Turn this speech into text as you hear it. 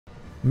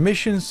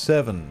Mission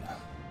 7.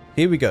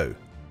 Here we go.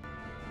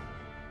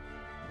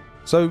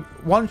 So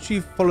once you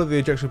follow the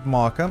objective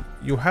marker,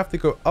 you'll have to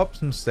go up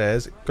some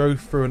stairs, go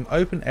through an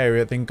open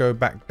area, then go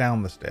back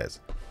down the stairs.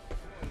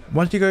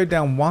 Once you go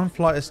down one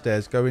flight of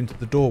stairs, go into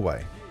the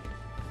doorway.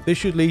 This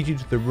should lead you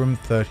to the room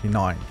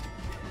 39.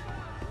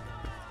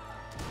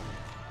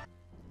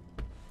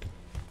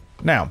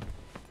 Now,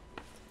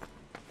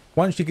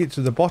 once you get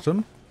to the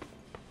bottom,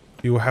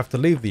 you will have to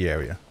leave the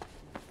area.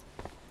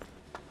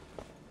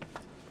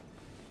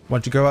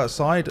 Once you go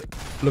outside,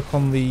 look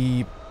on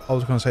the, I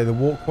was going to say the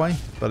walkway,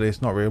 but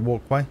it's not really a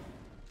walkway.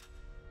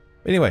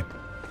 Anyway,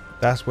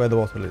 that's where the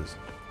bottle is.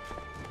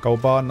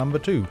 Gold bar number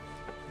 2.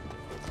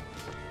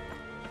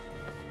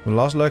 The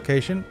last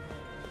location.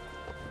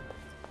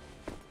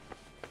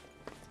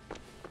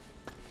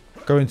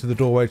 Go into the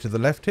doorway to the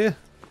left here,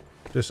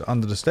 just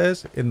under the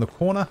stairs, in the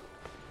corner,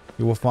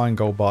 you will find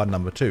gold bar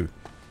number 2.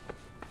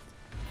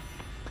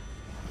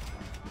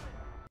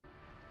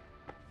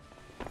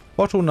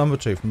 Bottle number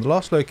 2 from the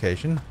last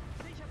location.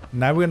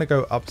 Now we're going to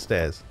go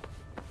upstairs.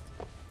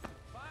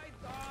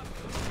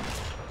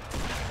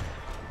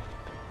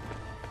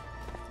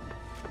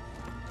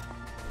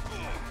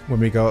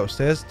 When we go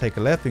upstairs, take a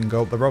left and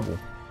go up the rubble.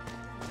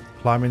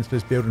 Climb into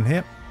this building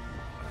here.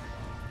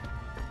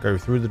 Go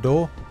through the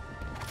door.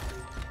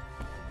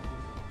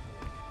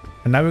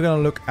 And now we're going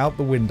to look out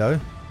the window.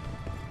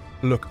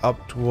 Look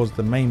up towards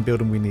the main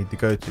building we need to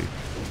go to.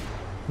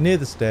 Near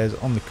the stairs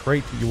on the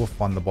crate you will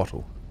find the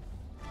bottle.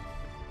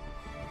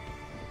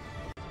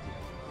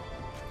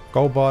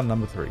 Gold bar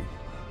number 3.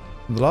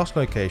 From the last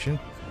location,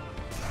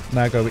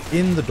 now go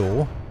in the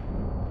door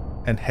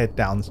and head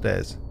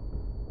downstairs.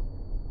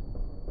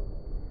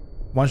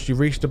 Once you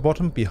reach the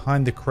bottom,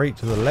 behind the crate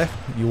to the left,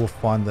 you will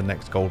find the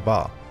next gold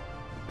bar.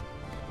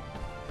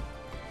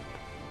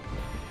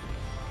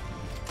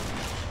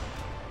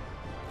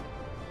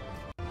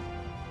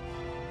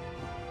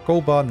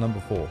 Gold bar number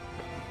 4.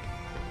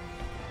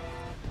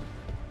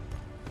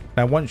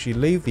 Now once you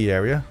leave the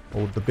area,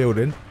 or the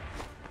building,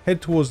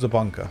 head towards the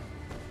bunker.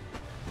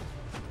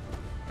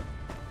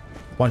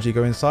 Once you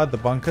go inside the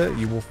bunker,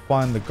 you will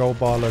find the gold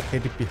bar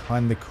located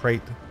behind the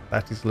crate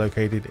that is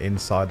located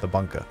inside the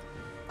bunker.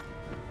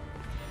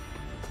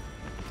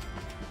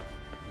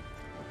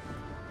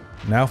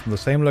 Now from the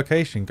same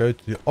location, go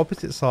to the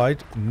opposite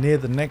side near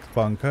the next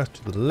bunker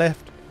to the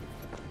left.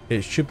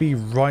 It should be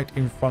right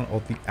in front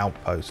of the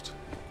outpost.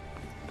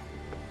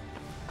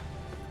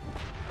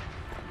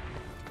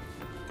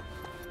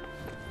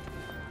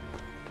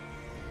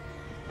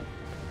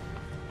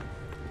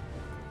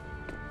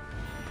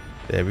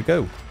 There we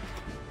go.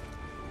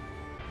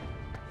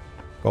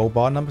 Gold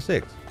bar number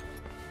 6.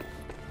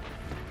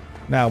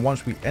 Now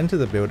once we enter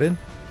the building,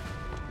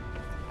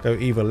 go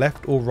either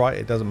left or right,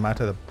 it doesn't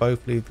matter, they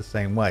both lead the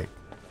same way.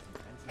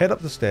 Head up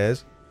the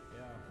stairs,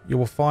 you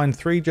will find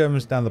 3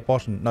 Germans down the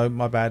bottom. No,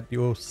 my bad,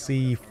 you'll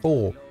see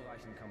 4.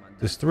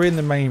 There's 3 in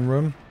the main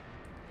room,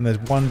 and there's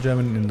 1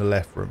 German in the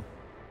left room.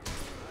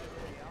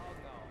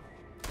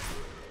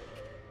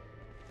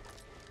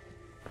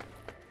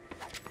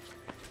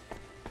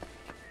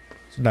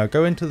 So now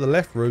go into the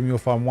left room, you'll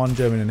find 1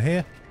 German in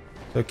here.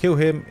 So kill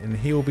him and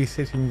he will be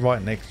sitting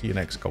right next to your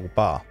next gold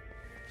bar.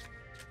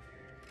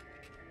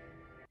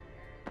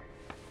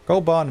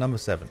 Gold bar number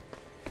 7.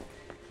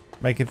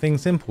 Making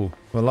things simple.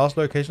 From the last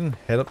location,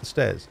 head up the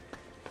stairs.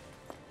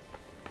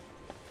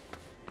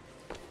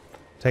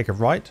 Take a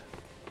right.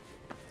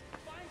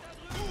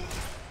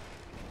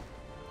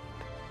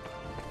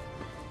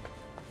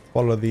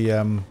 Follow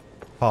the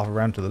path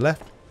around to the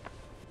left.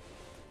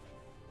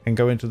 And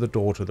go into the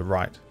door to the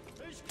right.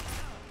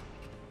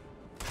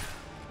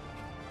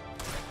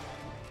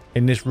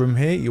 In this room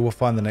here, you will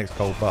find the next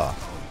gold bar.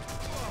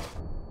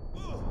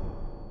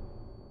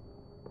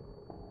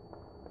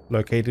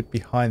 Located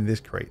behind this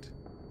crate.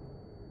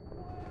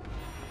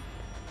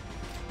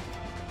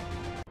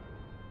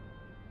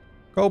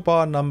 Gold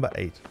bar number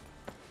 8.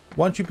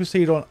 Once you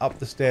proceed on up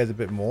the stairs a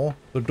bit more,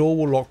 the door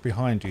will lock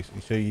behind you,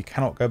 so you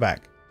cannot go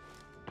back.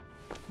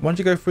 Once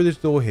you go through this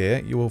door here,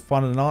 you will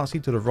find a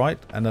Nazi to the right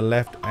and the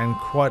left, and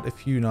quite a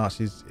few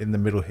Nazis in the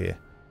middle here.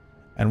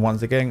 And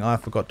once again, I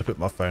forgot to put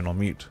my phone on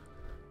mute.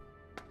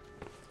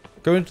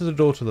 Go into the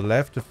door to the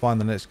left to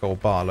find the next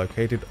gold bar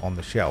located on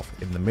the shelf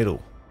in the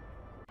middle.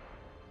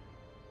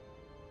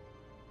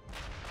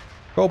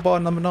 Gold bar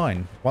number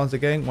 9. Once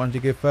again, once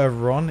you get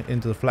further on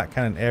into the flat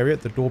cannon area,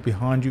 the door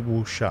behind you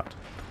will shut.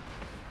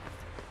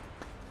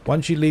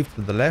 Once you leave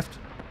to the left,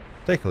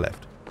 take a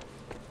left.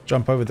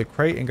 Jump over the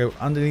crate and go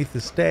underneath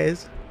the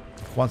stairs,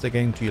 once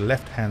again to your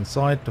left hand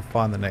side to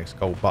find the next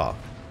gold bar.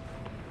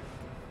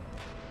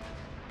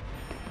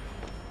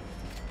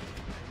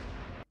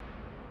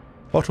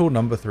 Bottle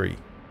number 3.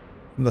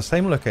 From the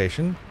same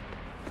location,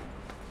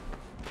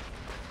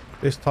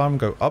 this time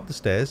go up the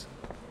stairs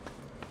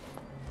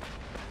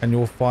and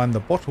you'll find the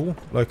bottle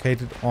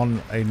located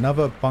on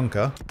another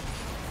bunker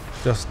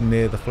just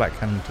near the flat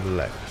cannon to the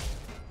left.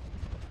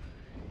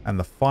 And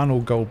the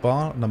final gold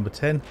bar, number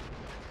 10,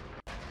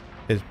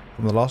 is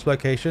from the last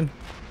location.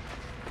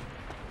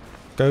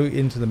 go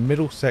into the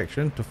middle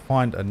section to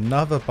find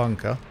another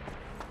bunker.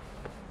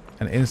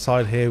 And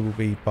inside here will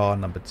be bar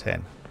number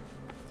 10.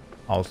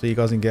 I'll see you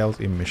guys and girls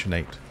in mission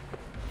 8.